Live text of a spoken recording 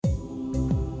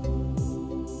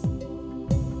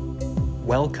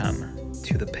Welcome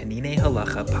to the Penine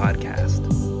Halacha podcast.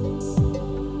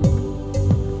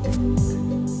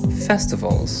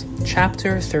 Festivals,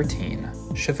 Chapter 13,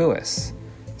 Shavuos,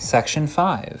 Section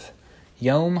 5,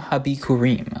 Yom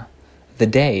HaBikurim, the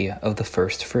Day of the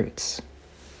First Fruits.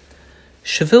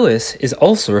 Shavuos is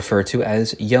also referred to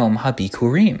as Yom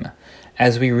HaBikurim,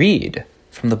 as we read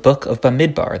from the book of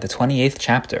Bamidbar, the 28th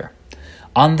chapter.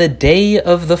 On the day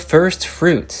of the first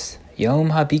fruits, Yom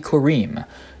HaBikurim,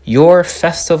 your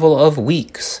festival of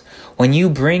weeks, when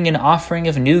you bring an offering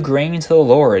of new grain to the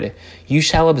Lord, you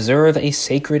shall observe a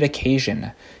sacred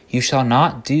occasion. You shall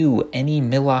not do any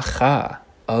milacha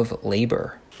of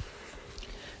labor.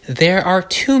 There are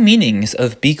two meanings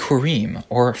of Bikurim,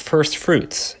 or first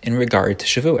fruits, in regard to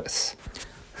Shavuos.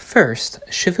 First,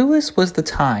 Shavuos was the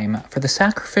time for the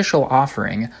sacrificial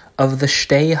offering of the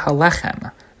Shtei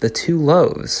HaLechem, the two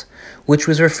loaves, which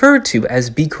was referred to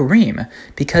as Bikurim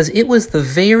because it was the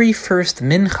very first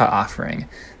mincha offering,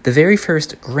 the very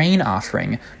first grain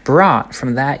offering brought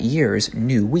from that year's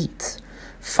new wheat.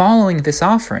 Following this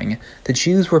offering, the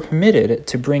Jews were permitted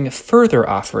to bring further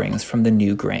offerings from the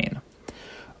new grain.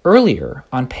 Earlier,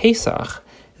 on Pesach,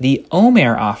 the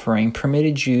Omer offering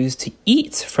permitted Jews to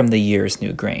eat from the year's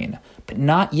new grain, but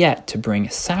not yet to bring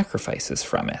sacrifices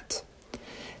from it.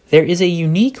 There is a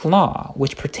unique law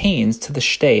which pertains to the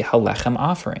Shtei HaLechem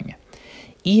offering.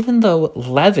 Even though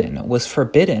leaven was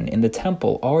forbidden in the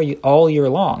temple all year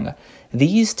long,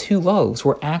 these two loaves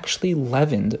were actually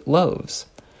leavened loaves.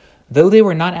 Though they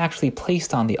were not actually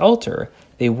placed on the altar,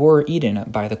 they were eaten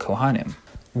by the Kohanim.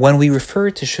 When we refer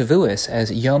to Shavuos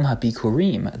as Yom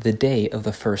HaBikurim, the day of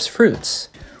the first fruits,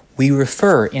 we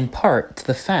refer in part to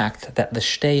the fact that the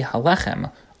Shtei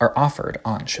HaLechem are offered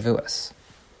on Shavuos.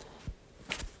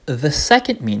 The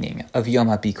second meaning of Yom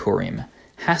HaBikurim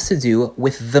has to do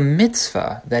with the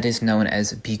mitzvah that is known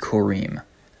as Bikurim,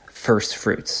 first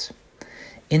fruits.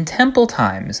 In temple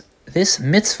times, this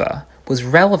mitzvah was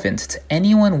relevant to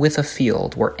anyone with a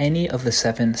field where any of the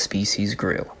 7 species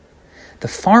grew. The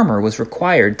farmer was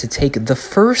required to take the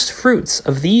first fruits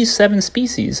of these 7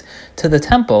 species to the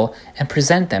temple and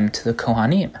present them to the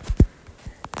Kohanim.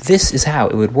 This is how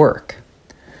it would work.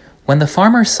 When the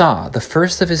farmer saw the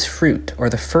first of his fruit or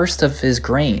the first of his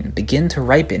grain begin to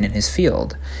ripen in his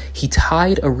field, he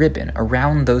tied a ribbon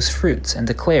around those fruits and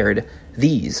declared,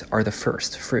 "These are the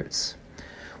first fruits."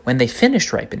 When they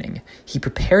finished ripening, he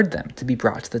prepared them to be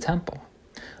brought to the temple.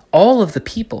 All of the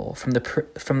people from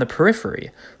the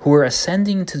periphery who were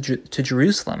ascending to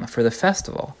Jerusalem for the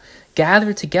festival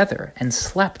gathered together and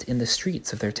slept in the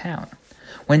streets of their town.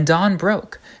 When dawn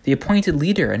broke, the appointed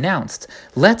leader announced,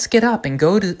 "Let's get up and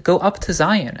go up to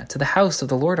Zion, to the house of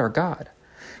the Lord our God."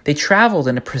 They traveled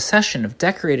in a procession of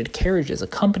decorated carriages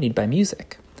accompanied by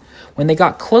music. When they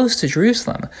got close to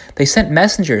Jerusalem, they sent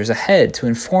messengers ahead to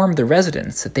inform the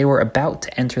residents that they were about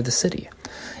to enter the city.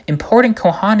 Important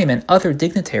Kohanim and other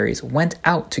dignitaries went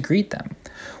out to greet them.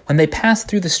 When they passed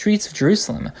through the streets of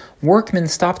Jerusalem, workmen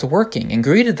stopped working and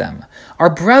greeted them. "Our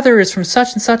brother is from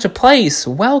such and such a place.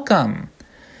 Welcome."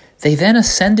 They then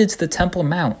ascended to the Temple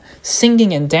Mount,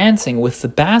 singing and dancing with the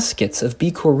baskets of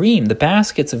Bikurim, the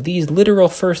baskets of these literal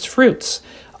first fruits,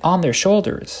 on their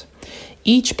shoulders.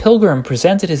 Each pilgrim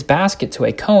presented his basket to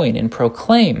a Kohen and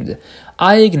proclaimed,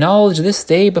 "I acknowledge this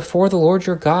day before the Lord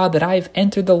your God that I have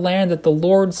entered the land that the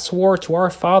Lord swore to our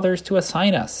fathers to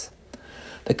assign us."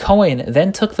 The Kohen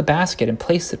then took the basket and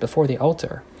placed it before the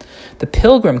altar. The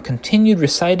pilgrim continued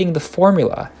reciting the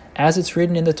formula, as it's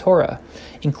written in the Torah,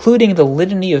 including the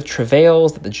litany of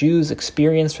travails that the Jews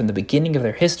experienced from the beginning of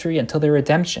their history until their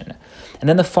redemption. And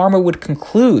then the farmer would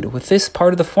conclude with this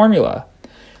part of the formula: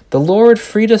 "The Lord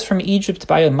freed us from Egypt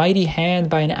by a mighty hand,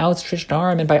 by an outstretched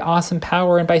arm, and by awesome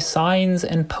power, and by signs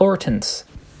and portents.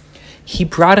 He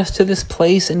brought us to this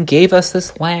place and gave us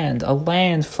this land, a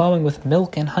land flowing with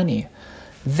milk and honey.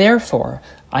 Therefore,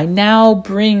 I now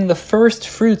bring the first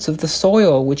fruits of the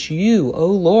soil which you, O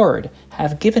Lord,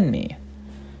 have given me."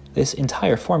 This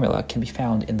entire formula can be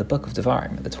found in the book of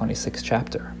Devarim, the 26th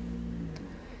chapter.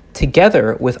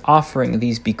 Together with offering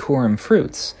these Bikurim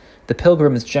fruits, the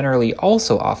pilgrims generally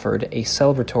also offered a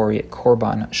celebratory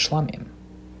Korban Shlamim.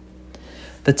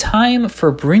 The time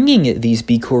for bringing these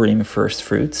Bikurim first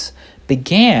fruits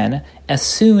began as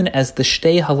soon as the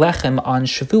Shtei HaLechem on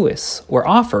Shavuos were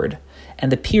offered,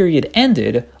 and the period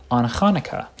ended on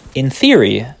Hanukkah. In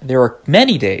theory, there are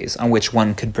many days on which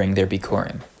one could bring their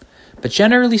Bikurim, but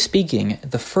generally speaking,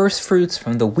 the first fruits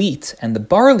from the wheat and the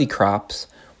barley crops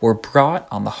were brought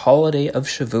on the holiday of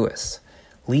Shavuos,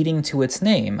 leading to its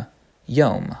name,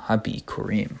 Yom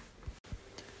HaBikurim.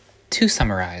 To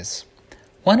summarize,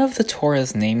 one of the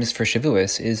Torah's names for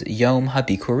Shavuos is Yom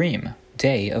HaBikurim,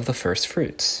 Day of the First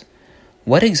Fruits.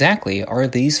 What exactly are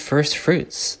these first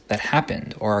fruits that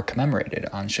happened or are commemorated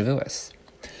on Shavuos?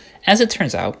 As it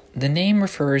turns out, the name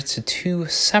refers to two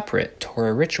separate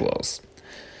Torah rituals.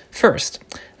 First,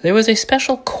 there was a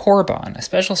special korban, a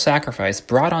special sacrifice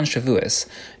brought on Shavuos,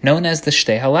 known as the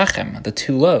Shtei HaLechem, the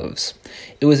two loaves.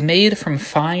 It was made from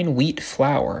fine wheat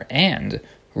flour and,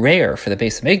 rare for the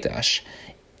Beis Hamikdash,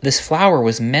 this flour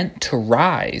was meant to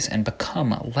rise and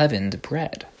become leavened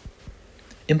bread.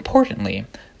 Importantly,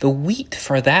 the wheat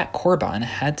for that korban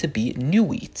had to be new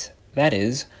wheat, that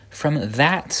is, from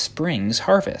that spring's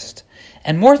harvest.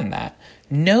 And more than that,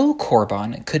 no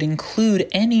korban could include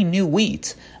any new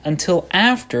wheat until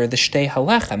after the Shtei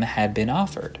HaLechem had been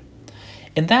offered.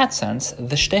 In that sense,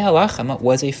 the Shtei HaLechem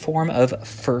was a form of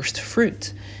first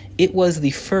fruit. It was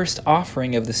the first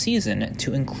offering of the season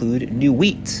to include new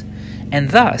wheat. And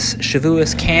thus,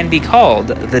 Shavuos can be called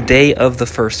the Day of the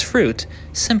First Fruit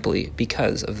simply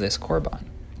because of this korban.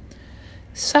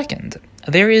 Second,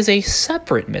 there is a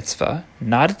separate mitzvah,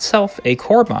 not itself a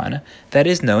korban, that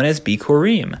is known as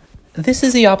Bikurim. This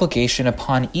is the obligation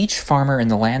upon each farmer in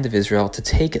the land of Israel to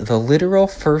take the literal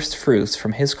first fruits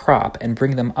from his crop and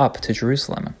bring them up to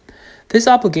Jerusalem. This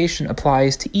obligation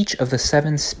applies to each of the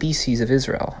 7 species of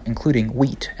Israel, including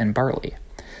wheat and barley.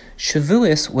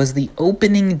 Shavuos was the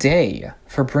opening day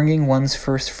for bringing one's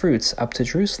first fruits up to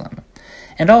Jerusalem.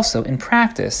 And also, in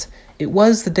practice, it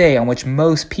was the day on which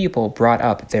most people brought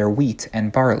up their wheat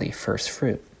and barley first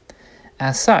fruit.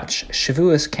 As such,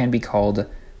 Shavuos can be called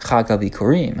Chag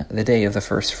HaBikurim, the Day of the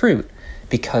First Fruit,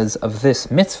 because of this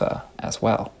mitzvah as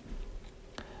well.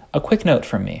 A quick note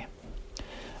from me.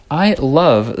 I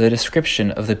love the description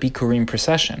of the Bikurim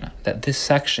procession that this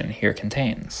section here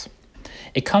contains.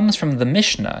 It comes from the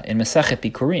Mishnah in Masechet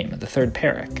Bikurim, the 3rd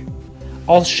parak.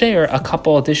 I'll share a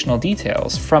couple additional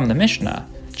details from the Mishnah,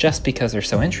 just because they're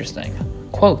so interesting.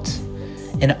 Quote,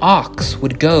 "An ox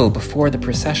would go before the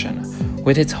procession,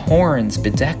 with its horns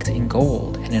bedecked in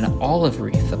gold and an olive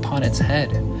wreath upon its head.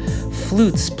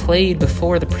 Flutes played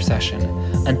before the procession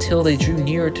until they drew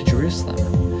near to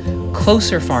Jerusalem.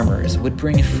 Closer farmers would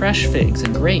bring fresh figs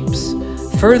and grapes.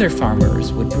 Further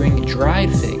farmers would bring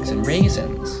dried figs and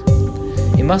raisins.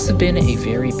 It must have been a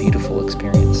very beautiful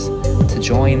experience to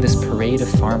join this parade of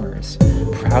farmers,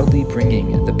 proudly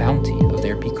bringing the bounty of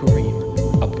their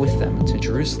Bikurim up with them to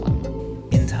Jerusalem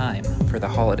in time for the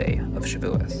holiday of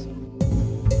Shavuos."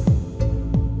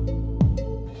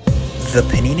 The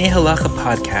Peninei Halacha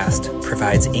podcast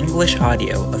provides English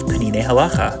audio of Peninei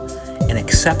Halacha, an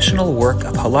exceptional work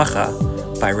of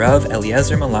halacha by Rav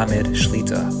Eliezer Melamed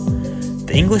Shlita.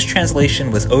 The English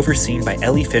translation was overseen by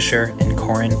Eli Fisher and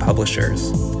Koren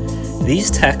Publishers. These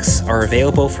texts are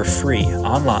available for free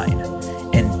online,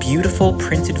 and beautiful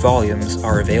printed volumes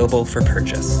are available for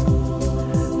purchase.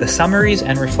 The summaries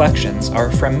and reflections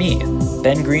are from me,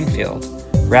 Ben Greenfield,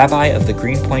 rabbi of the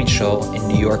Greenpoint Shul in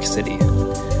New York City.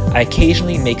 I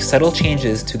occasionally make subtle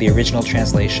changes to the original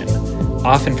translation,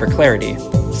 often for clarity,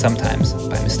 sometimes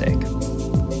by mistake.